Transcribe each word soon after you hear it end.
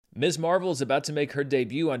Ms. Marvel is about to make her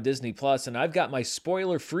debut on Disney Plus, and I've got my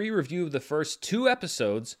spoiler-free review of the first 2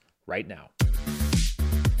 episodes right now.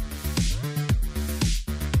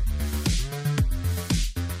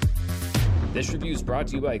 This review is brought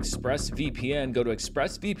to you by ExpressVPN. Go to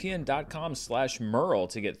expressvpn.com/Merle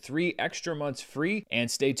to get 3 extra months free,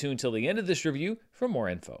 and stay tuned till the end of this review for more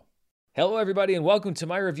info. Hello everybody, and welcome to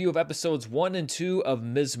my review of episodes 1 and 2 of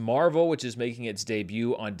Ms. Marvel, which is making its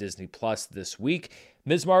debut on Disney Plus this week.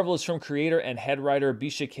 Ms. Marvel is from creator and head writer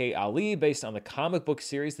Bisha K. Ali, based on the comic book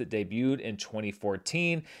series that debuted in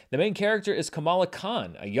 2014. The main character is Kamala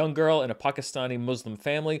Khan, a young girl in a Pakistani Muslim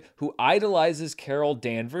family who idolizes Carol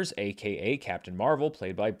Danvers, aka Captain Marvel,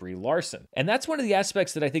 played by Brie Larson. And that's one of the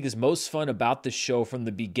aspects that I think is most fun about the show from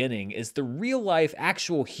the beginning, is the real-life,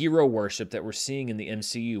 actual hero worship that we're seeing in the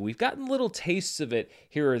MCU. We've gotten little tastes of it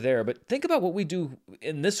here or there, but think about what we do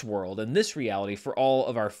in this world, in this reality, for all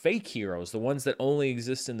of our fake heroes, the ones that only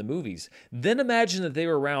exist in the movies. Then imagine that they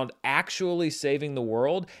were around actually saving the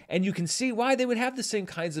world, and you can see why they would have the same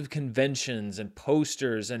kinds of conventions and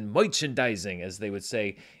posters and merchandising, as they would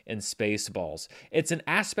say in Spaceballs. It's an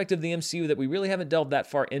aspect of the MCU that we really haven't delved that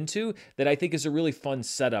far into that I think is a really fun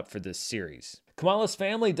setup for this series. Kamala's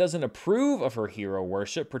family doesn't approve of her hero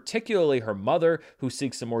worship, particularly her mother, who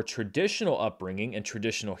seeks a more traditional upbringing and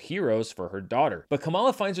traditional heroes for her daughter. But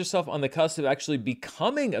Kamala finds herself on the cusp of actually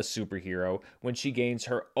becoming a superhero when she gains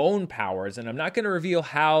her own powers, and I'm not going to reveal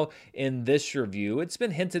how in this review. It's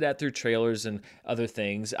been hinted at through trailers and other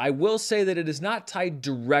things. I will say that it is not tied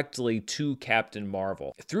directly to Captain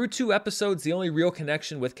Marvel. Through 2 episodes, the only real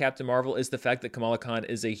connection with Captain Marvel is the fact that Kamala Khan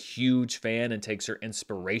is a huge fan and takes her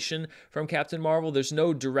inspiration from Captain Marvel. There's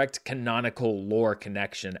no direct canonical lore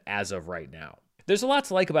connection as of right now. There's a lot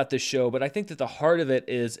to like about this show, but I think that the heart of it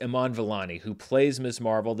is Iman Vellani, who plays Ms.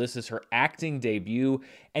 Marvel. This is her acting debut,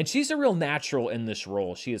 and she's a real natural in this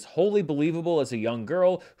role. She is wholly believable as a young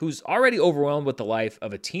girl who's already overwhelmed with the life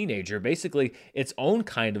of a teenager, basically its own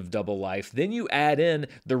kind of double life. Then you add in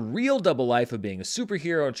the real double life of being a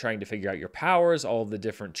superhero and trying to figure out your powers, all of the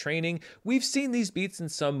different training. We've seen these beats in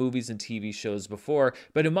some movies and TV shows before,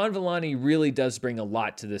 but Iman Vellani really does bring a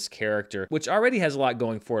lot to this character, which already has a lot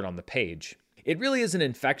going for it on the page. It really is an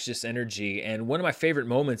infectious energy, and one of my favorite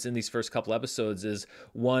moments in these first couple episodes is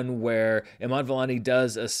one where Iman Vellani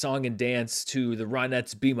does a song and dance to the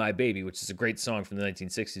Ronettes' Be My Baby, which is a great song from the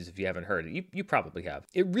 1960s if you haven't heard it. You probably have.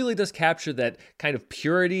 It really does capture that kind of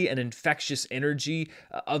purity and infectious energy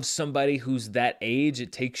of somebody who's that age.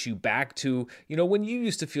 It takes you back to, when you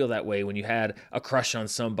used to feel that way, when you had a crush on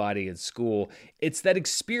somebody at school. It's that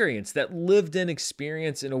experience, that lived-in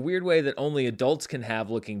experience in a weird way that only adults can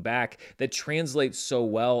have looking back, that translates so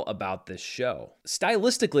well about this show.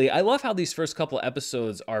 Stylistically, I love how these first couple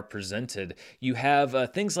episodes are presented. You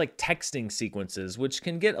have things like texting sequences, which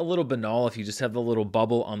can get a little banal if you just have the little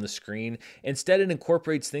bubble on the screen. Instead, it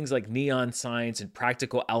incorporates things like neon signs and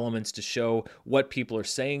practical elements to show what people are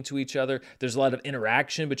saying to each other. There's a lot of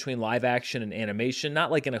interaction between live action and animation,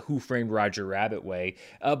 not like in a Who Framed Roger Rabbit way,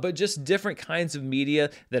 but just different kinds of media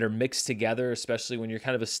that are mixed together, especially when you're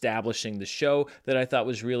kind of establishing the show, that I thought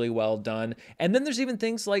was really well done. And then there's even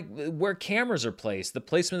things like where cameras are placed, the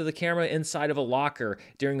placement of the camera inside of a locker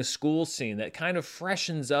during a school scene that kind of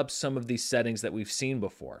freshens up some of these settings that we've seen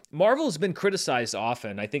before. Marvel has been criticized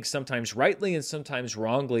often, I think sometimes rightly and sometimes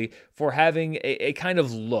wrongly, for having a kind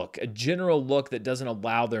of look, a general look that doesn't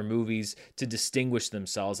allow their movies to distinguish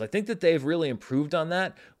themselves. I think that they've really improved on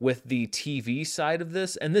that with the TV side of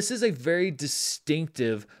this, and this is a very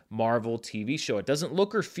distinctive Marvel TV show. It doesn't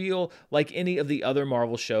look or feel like any of the other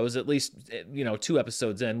Marvel shows, at least 2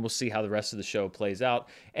 episodes in. We'll see how the rest of the show plays out.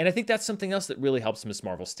 And I think that's something else that really helps Ms.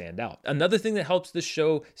 Marvel stand out. Another thing that helps this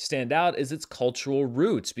show stand out is its cultural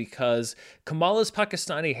roots, because Kamala's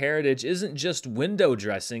Pakistani heritage isn't just window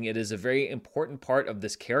dressing. It is a very important part of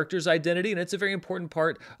this character's identity, and it's a very important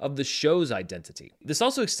part of the show's identity. This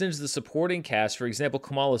also extends to the supporting cast. For example,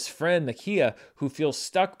 Kamala's friend, Nakia, who feels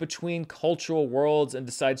stuck between cultural worlds and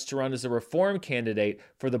decides to run as a reform candidate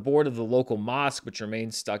for the board of the local mosque, which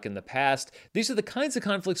remains stuck in the past. These are the kinds of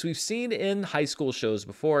conflicts we've seen in high school shows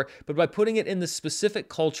before, but by putting it in the specific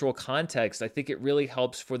cultural context, I think it really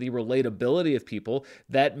helps for the relatability of people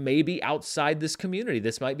that may be outside this community.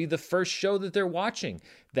 This might be the first show that they're watching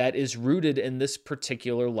that is rooted in this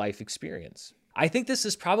particular life experience. I think this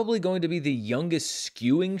is probably going to be the youngest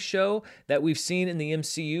skewing show that we've seen in the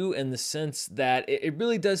MCU, in the sense that it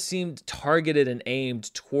really does seem targeted and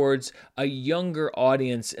aimed towards a younger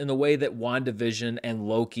audience in the way that WandaVision and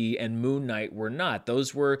Loki and Moon Knight were not.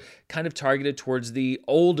 Those were kind of targeted towards the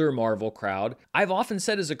older Marvel crowd. I've often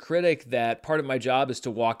said as a critic that part of my job is to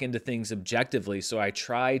walk into things objectively, so I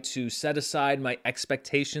try to set aside my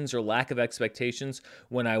expectations or lack of expectations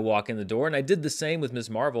when I walk in the door, and I did the same with Ms.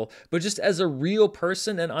 Marvel. But just as a real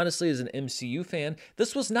person, and honestly as an MCU fan,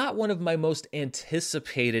 this was not one of my most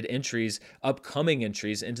anticipated upcoming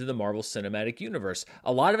entries into the Marvel Cinematic Universe.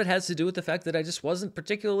 A lot of it has to do with the fact that I just wasn't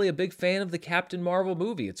particularly a big fan of the Captain Marvel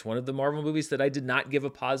movie. It's one of the Marvel movies that I did not give a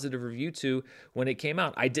positive review to when it came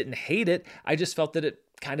out. I didn't hate it, I just felt that it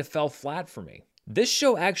kind of fell flat for me. This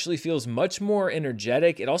show actually feels much more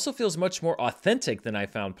energetic. It also feels much more authentic than I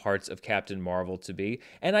found parts of Captain Marvel to be.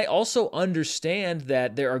 And I also understand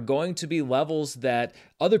that there are going to be levels that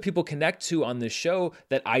other people connect to on this show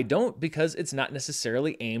that I don't, because it's not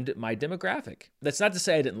necessarily aimed at my demographic. That's not to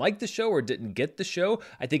say I didn't like the show or didn't get the show.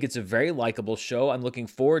 I think it's a very likable show. I'm looking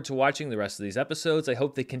forward to watching the rest of these episodes. I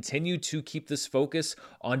hope they continue to keep this focus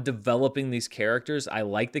on developing these characters. I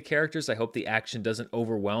like the characters. I hope the action doesn't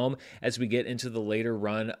overwhelm as we get into the later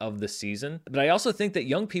run of the season. But I also think that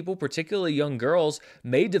young people, particularly young girls,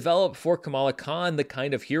 may develop for Kamala Khan the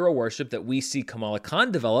kind of hero worship that we see Kamala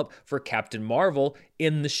Khan develop for Captain Marvel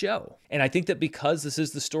in the show. And I think that because this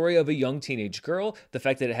is the story of a young teenage girl, the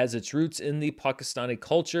fact that it has its roots in the Pakistani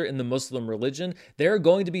culture, in the Muslim religion, there are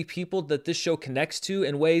going to be people that this show connects to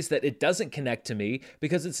in ways that it doesn't connect to me,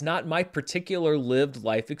 because it's not my particular lived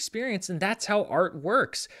life experience. And that's how art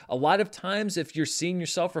works. A lot of times, if you're seeing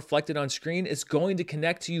yourself reflected on screen, it's going to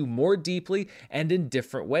connect to you more deeply and in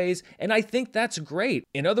different ways. And I think that's great.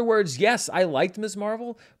 In other words, yes, I liked Ms.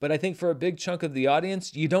 Marvel, but I think for a big chunk of the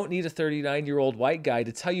audience, you don't need a 39-year-old white guy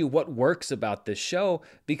to tell you what works about this show,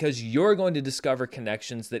 because you're going to discover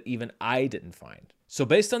connections that even I didn't find. So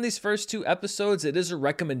based on these first two episodes, it is a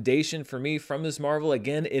recommendation for me from Ms. Marvel.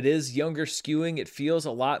 Again, it is younger skewing. It feels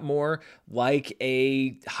a lot more like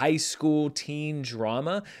a high school teen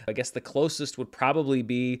drama. I guess the closest would probably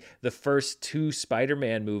be the first two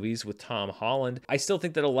Spider-Man movies with Tom Holland. I still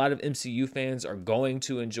think that a lot of MCU fans are going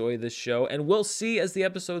to enjoy this show, and we'll see as the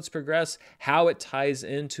episodes progress how it ties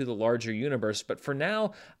into the larger universe. But for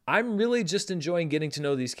now, I'm really just enjoying getting to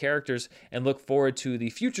know these characters and look forward to the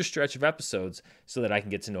future stretch of episodes so that I can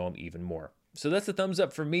get to know them even more. So that's a thumbs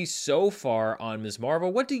up for me so far on Ms.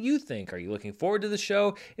 Marvel. What do you think? Are you looking forward to the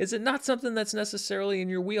show? Is it not something that's necessarily in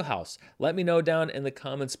your wheelhouse? Let me know down in the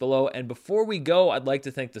comments below. And before we go, I'd like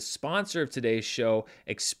to thank the sponsor of today's show,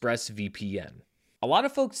 ExpressVPN. A lot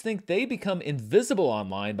of folks think they become invisible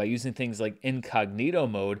online by using things like incognito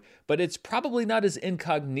mode, but it's probably not as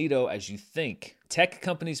incognito as you think. Tech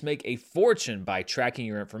companies make a fortune by tracking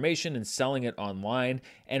your information and selling it online,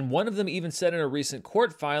 and one of them even said in a recent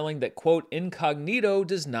court filing that, quote, incognito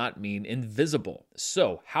does not mean invisible.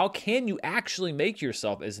 So, how can you actually make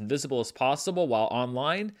yourself as invisible as possible while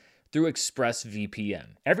online? Through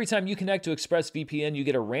ExpressVPN. Every time you connect to ExpressVPN, you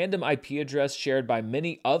get a random IP address shared by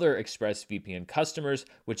many other ExpressVPN customers,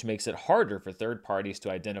 which makes it harder for third parties to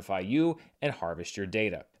identify you and harvest your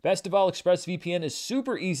data. Best of all, ExpressVPN is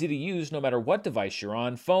super easy to use no matter what device you're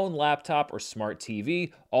on, phone, laptop, or smart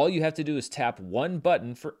TV. All you have to do is tap one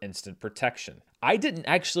button for instant protection. I didn't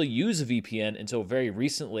actually use a VPN until very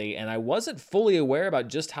recently, and I wasn't fully aware about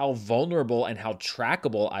just how vulnerable and how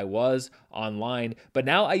trackable I was online. But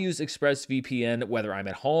now I use ExpressVPN whether I'm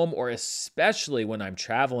at home or especially when I'm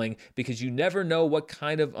traveling, because you never know what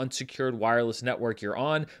kind of unsecured wireless network you're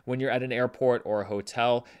on when you're at an airport or a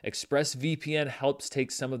hotel. ExpressVPN helps take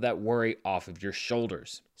some of that worry off of your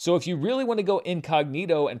shoulders. So if you really want to go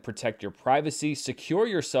incognito and protect your privacy, secure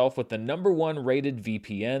yourself with the #1 rated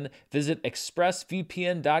VPN. Visit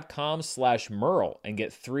expressvpn.com/Merle and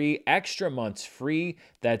get 3 extra months free.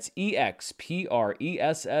 That's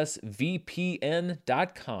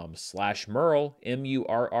expressvpn.com/Merle,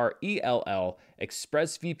 MURRELL,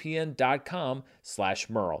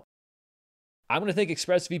 expressvpn.com/Merle. I'm going to thank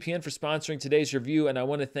ExpressVPN for sponsoring today's review, and I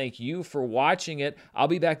want to thank you for watching it. I'll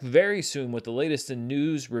be back very soon with the latest in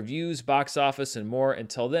news, reviews, box office, and more.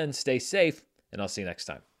 Until then, stay safe, and I'll see you next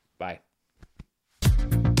time. Bye.